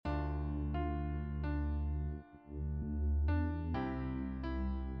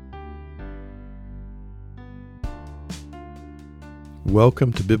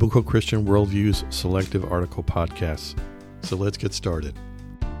Welcome to Biblical Christian Worldview's Selective Article Podcasts. So let's get started.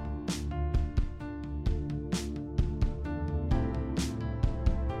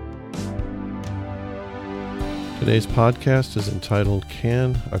 Today's podcast is entitled,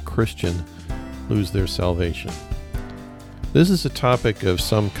 Can a Christian Lose Their Salvation? This is a topic of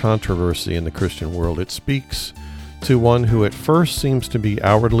some controversy in the Christian world. It speaks to one who at first seems to be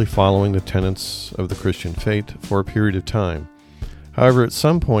outwardly following the tenets of the Christian faith for a period of time. However, at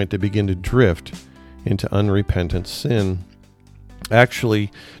some point they begin to drift into unrepentant sin,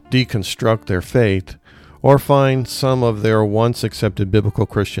 actually deconstruct their faith, or find some of their once accepted biblical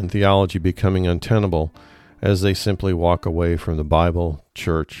Christian theology becoming untenable as they simply walk away from the Bible,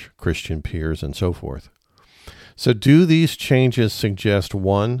 church, Christian peers, and so forth. So do these changes suggest,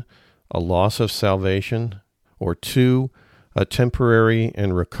 1, a loss of salvation, or 2, a temporary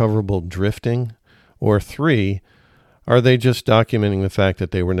and recoverable drifting, or 3, are they just documenting the fact that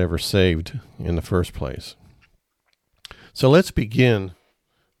they were never saved in the first place? So let's begin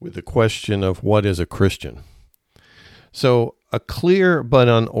with the question of what is a Christian. So a clear but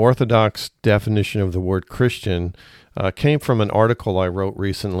unorthodox definition of the word Christian came from an article I wrote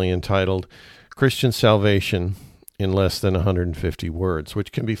recently entitled Christian Salvation in Less Than 150 Words,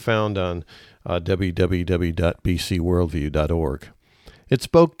 which can be found on www.bcworldview.org. It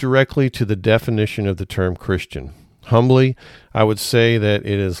spoke directly to the definition of the term Christian. Humbly, I would say that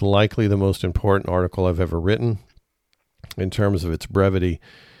it is likely the most important article I've ever written in terms of its brevity,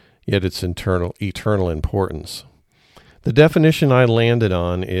 yet its eternal importance. The definition I landed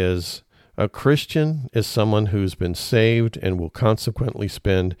on is a Christian is someone who's been saved and will consequently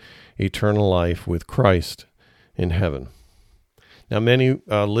spend eternal life with Christ in heaven. Now, many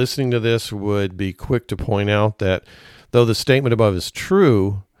listening to this would be quick to point out that though the statement above is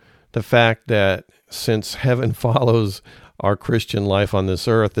true, the fact that since heaven follows our Christian life on this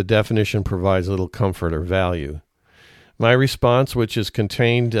earth, the definition provides little comfort or value. My response, which is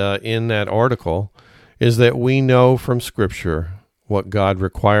contained in that article, is that we know from Scripture what God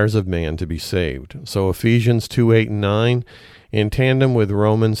requires of man to be saved. So Ephesians 2:8 and 9, in tandem with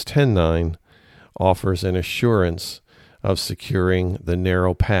Romans 10:9, offers an assurance of securing the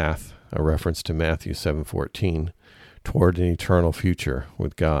narrow path, a reference to Matthew 7:14, toward an eternal future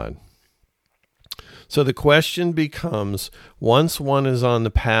with God. So the question becomes, once one is on the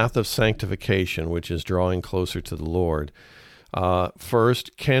path of sanctification, which is drawing closer to the Lord,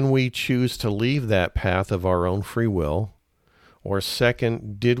 first, can we choose to leave that path of our own free will? Or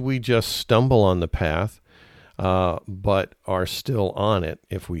second, did we just stumble on the path, but are still on it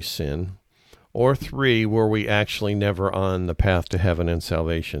if we sin? Or 3, were we actually never on the path to heaven and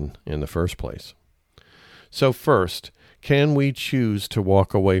salvation in the first place? So first, can we choose to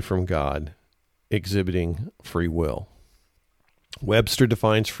walk away from God, exhibiting free will? Webster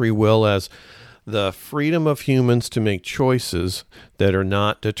defines free will as the freedom of humans to make choices that are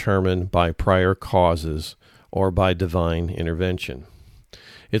not determined by prior causes or by divine intervention.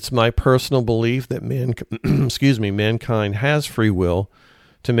 It's my personal belief that mankind has free will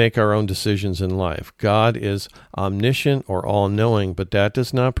to make our own decisions in life. God is omniscient or all-knowing, but that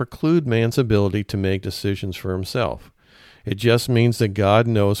does not preclude man's ability to make decisions for himself. It just means that God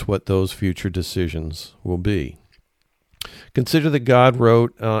knows what those future decisions will be. Consider that God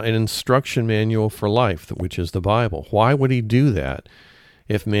wrote an instruction manual for life, which is the Bible. Why would he do that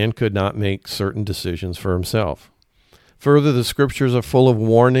if man could not make certain decisions for himself? Further, the Scriptures are full of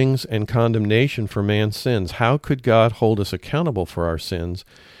warnings and condemnation for man's sins. How could God hold us accountable for our sins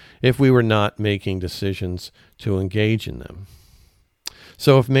if we were not making decisions to engage in them?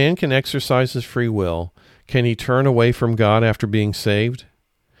 So if man can exercise his free will, can he turn away from God after being saved?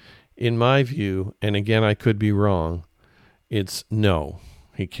 In my view, and again I could be wrong, it's no,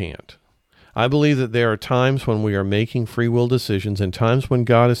 he can't. I believe that there are times when we are making free will decisions and times when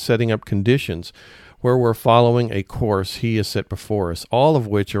God is setting up conditions where we're following a course he has set before us, all of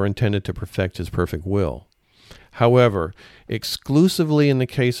which are intended to perfect his perfect will. However, exclusively in the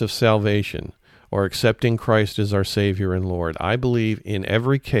case of salvation or accepting Christ as our Savior and Lord, I believe in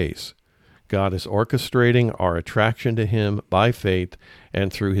every case God is orchestrating our attraction to him by faith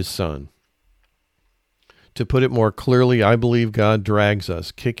and through his Son. To put it more clearly, I believe God drags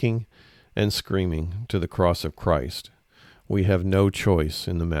us kicking and screaming to the cross of Christ. We have no choice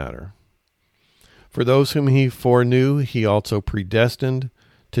in the matter. For those whom he foreknew, he also predestined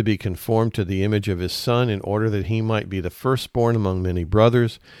to be conformed to the image of his Son, in order that he might be the firstborn among many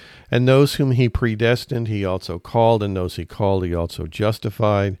brothers. And those whom he predestined, he also called, and those he called, he also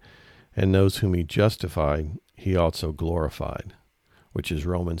justified, and those whom he justified, he also glorified, which is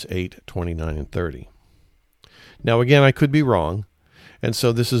Romans 8:29 and 30. Now again, I could be wrong, And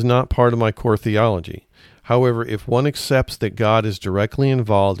so this is not part of my core theology. However, if one accepts that God is directly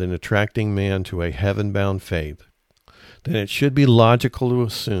involved in attracting man to a heaven-bound faith, then it should be logical to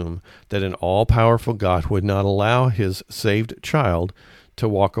assume that an all-powerful God would not allow his saved child to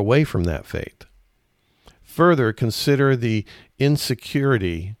walk away from that faith. Further, consider the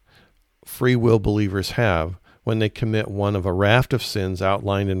insecurity free will believers have when they commit one of a raft of sins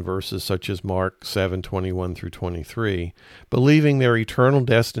outlined in verses such as Mark 7:21 through 23, believing their eternal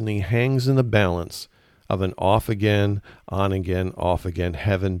destiny hangs in the balance of an off-again, on-again, off-again,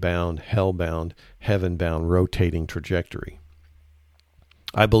 heaven-bound, hell-bound, heaven-bound rotating trajectory.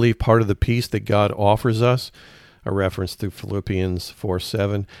 I believe part of the peace that God offers us, a reference through Philippians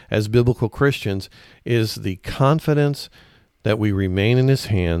 4:7, as biblical Christians, is the confidence that we remain in his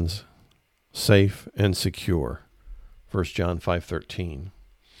hands, safe and secure. 1 John 5:13.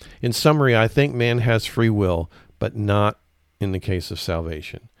 In summary, I think man has free will, but not in the case of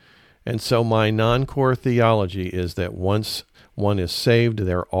salvation. And so my non-core theology is that once one is saved,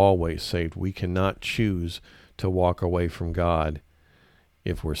 they're always saved. We cannot choose to walk away from God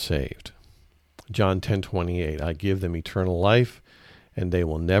if we're saved. John 10:28, I give them eternal life, and they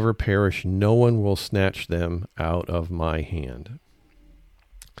will never perish. No one will snatch them out of my hand.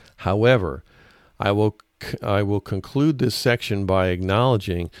 However, I will conclude this section by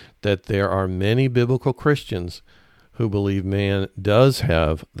acknowledging that there are many biblical Christians who believe man does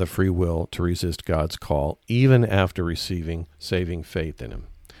have the free will to resist God's call, even after receiving saving faith in him.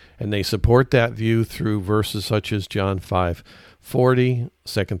 And they support that view through verses such as John 5:40,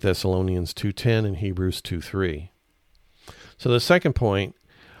 2 Thessalonians 2:10, and Hebrews 2:3. So the second point,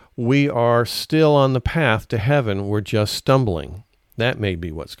 we are still on the path to heaven, we're just stumbling. That may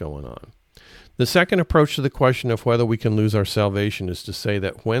be what's going on. The second approach to the question of whether we can lose our salvation is to say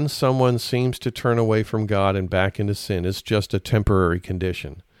that when someone seems to turn away from God and back into sin, it's just a temporary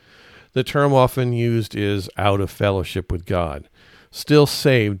condition. The term often used is out of fellowship with God. Still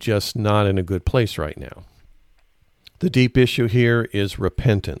saved, just not in a good place right now. The deep issue here is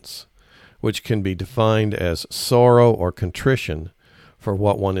repentance, which can be defined as sorrow or contrition for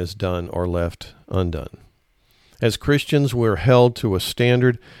what one has done or left undone. As Christians, we're held to a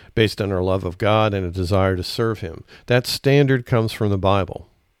standard based on our love of God and a desire to serve him. That standard comes from the Bible.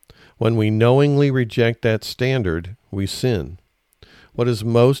 When we knowingly reject that standard, we sin. What is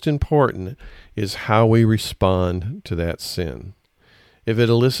most important is how we respond to that sin. If it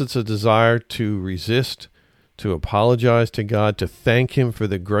elicits a desire to resist, to apologize to God, to thank him for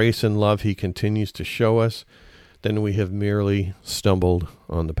the grace and love he continues to show us, then we have merely stumbled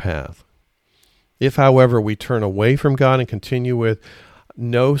on the path. If, however, we turn away from God and continue with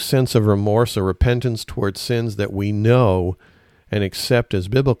no sense of remorse or repentance towards sins that we know and accept as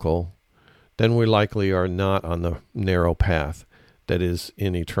biblical, then we likely are not on the narrow path that is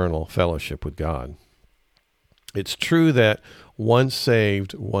in eternal fellowship with God. It's true that once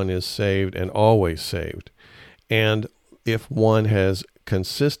saved, one is saved and always saved. And if one has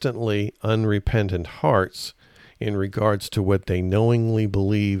consistently unrepentant hearts in regards to what they knowingly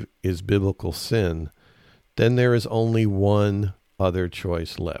believe is biblical sin, then there is only one other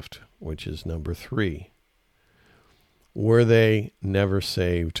choice left, which is number 3. Were they never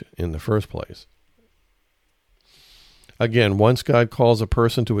saved in the first place? Again, once God calls a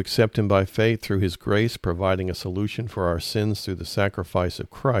person to accept him by faith through his grace, providing a solution for our sins through the sacrifice of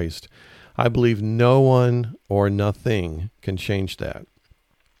Christ, I believe no one or nothing can change that.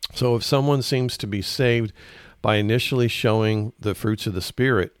 So if someone seems to be saved by initially showing the fruits of the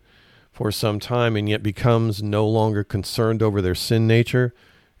Spirit for some time and yet becomes no longer concerned over their sin nature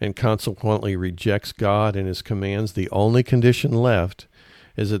and consequently rejects God and his commands, the only condition left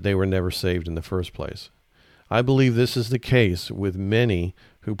is that they were never saved in the first place. I believe this is the case with many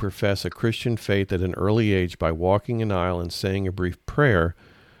who profess a Christian faith at an early age by walking an aisle and saying a brief prayer,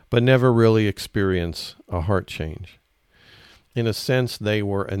 but never really experience a heart change. In a sense, they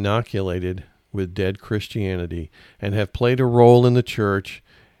were inoculated with dead Christianity and have played a role in the church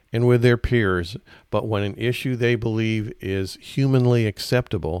and with their peers, but when an issue they believe is humanly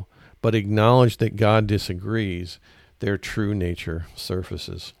acceptable, but acknowledge that God disagrees, their true nature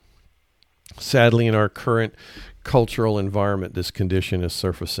surfaces. Sadly, in our current cultural environment, this condition is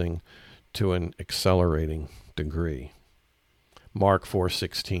surfacing to an accelerating degree. Mark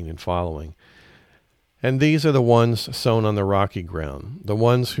 4:16 and following. And these are the ones sown on the rocky ground, the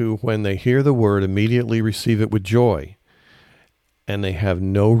ones who, when they hear the word, immediately receive it with joy, and they have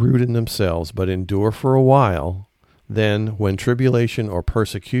no root in themselves, but endure for a while. Then, when tribulation or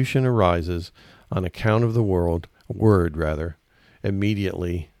persecution arises on account of the word,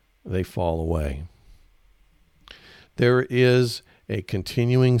 immediately they fall away. There is a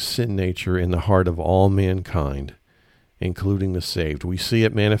continuing sin nature in the heart of all mankind, including the saved. We see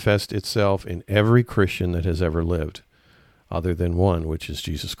it manifest itself in every Christian that has ever lived, other than one, which is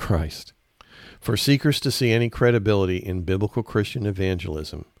Jesus Christ. For seekers to see any credibility in biblical Christian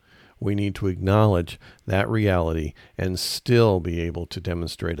evangelism, we need to acknowledge that reality and still be able to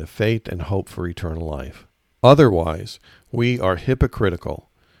demonstrate a faith and hope for eternal life. Otherwise, we are hypocritical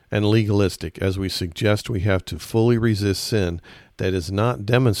and legalistic as we suggest we have to fully resist sin that is not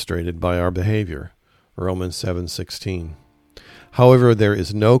demonstrated by our behavior. Romans 7:16. However, there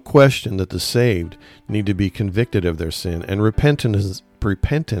is no question that the saved need to be convicted of their sin, and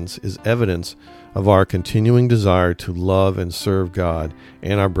repentance is evidence of our continuing desire to love and serve God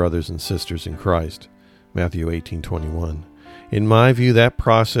and our brothers and sisters in Christ. Matthew 18:21. In my view, that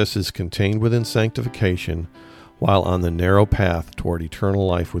process is contained within sanctification while on the narrow path toward eternal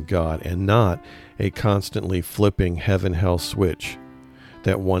life with God, and not a constantly flipping heaven-hell switch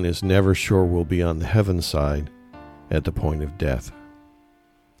that one is never sure will be on the heaven side at the point of death.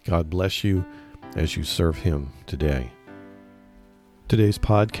 God bless you as you serve Him today. Today's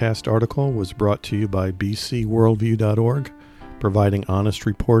podcast article was brought to you by bcworldview.org, providing honest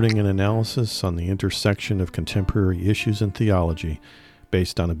reporting and analysis on the intersection of contemporary issues and theology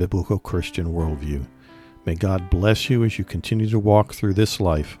based on a biblical Christian worldview. May God bless you as you continue to walk through this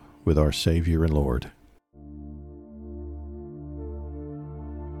life with our Savior and Lord.